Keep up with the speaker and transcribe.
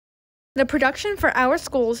The production for our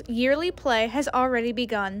school's yearly play has already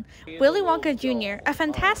begun. Willy Wonka Jr., a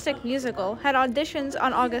fantastic musical, had auditions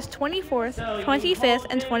on August 24th, 25th,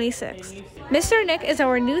 and 26th. Mr. Nick is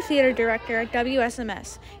our new theater director at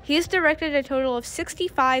WSMS. He has directed a total of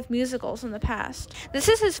 65 musicals in the past. This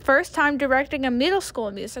is his first time directing a middle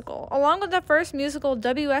school musical, along with the first musical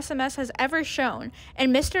WSMS has ever shown,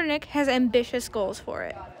 and Mr. Nick has ambitious goals for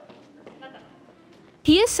it.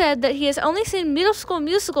 He has said that he has only seen middle school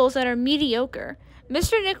musicals that are mediocre.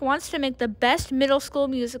 Mr. Nick wants to make the best middle school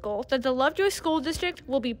musical that the Lovejoy School District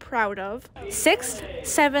will be proud of. 6th,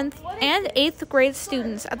 7th, and 8th grade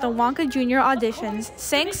students at the Wonka Jr. auditions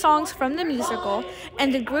sang songs from the musical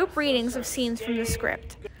and did group readings of scenes from the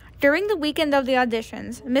script. During the weekend of the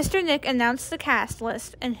auditions, Mr. Nick announced the cast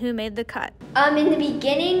list and who made the cut. In the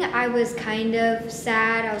beginning, I was kind of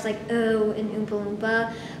sad. I was like, oh, an Oompa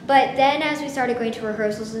Loompa. But then as we started going to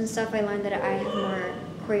rehearsals and stuff, I learned that I have more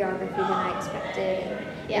choreography than I expected.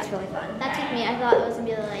 And it's really fun. That took me. I thought it was going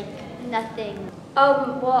to be like nothing.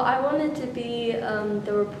 Well, I wanted to be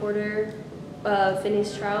the reporter,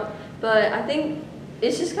 Phineas Trout, but I think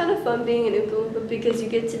it's just kind of fun being an Oompa Loompa because you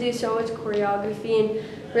get to do so much choreography,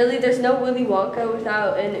 and really there's no Willy Wonka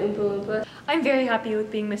without an Oompa Loompa. I'm very happy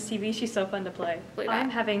with being Miss TV. She's so fun to play. I'm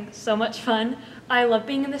having so much fun. I love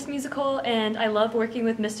being in this musical, and I love working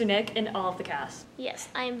with Mr. Nick and all of the cast. Yes,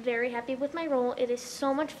 I am very happy with my role. It is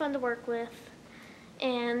so much fun to work with,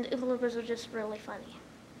 and Oompa Loompas are just really funny.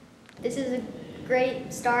 This is a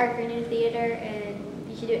great start for a new theater, and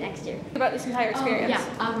you should do it next year. About this entire experience.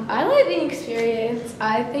 I like the experience.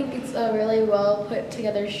 I think it's a really well put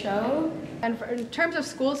together show. And in terms of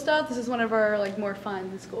school stuff, this is one of our more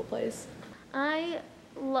fun school plays. I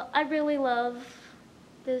really love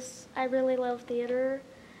this. I really love theater,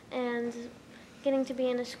 and getting to be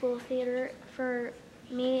in a school theater for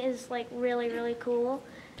me is really, really cool.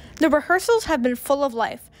 The rehearsals have been full of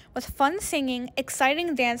life, with fun singing,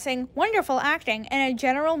 exciting dancing, wonderful acting, and a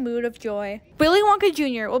general mood of joy. Willy Wonka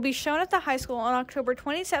Jr. will be shown at the high school on October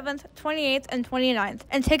 27th, 28th, and 29th,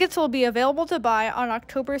 and tickets will be available to buy on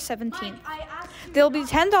October 17th. There will be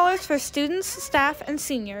 $10 for students, staff, and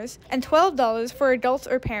seniors, and $12 for adults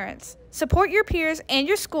or parents. Support your peers and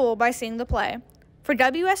your school by seeing the play. For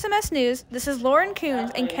WSMS News, this is Lauren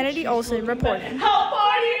Koons and Kennedy Olson reporting. How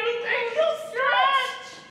party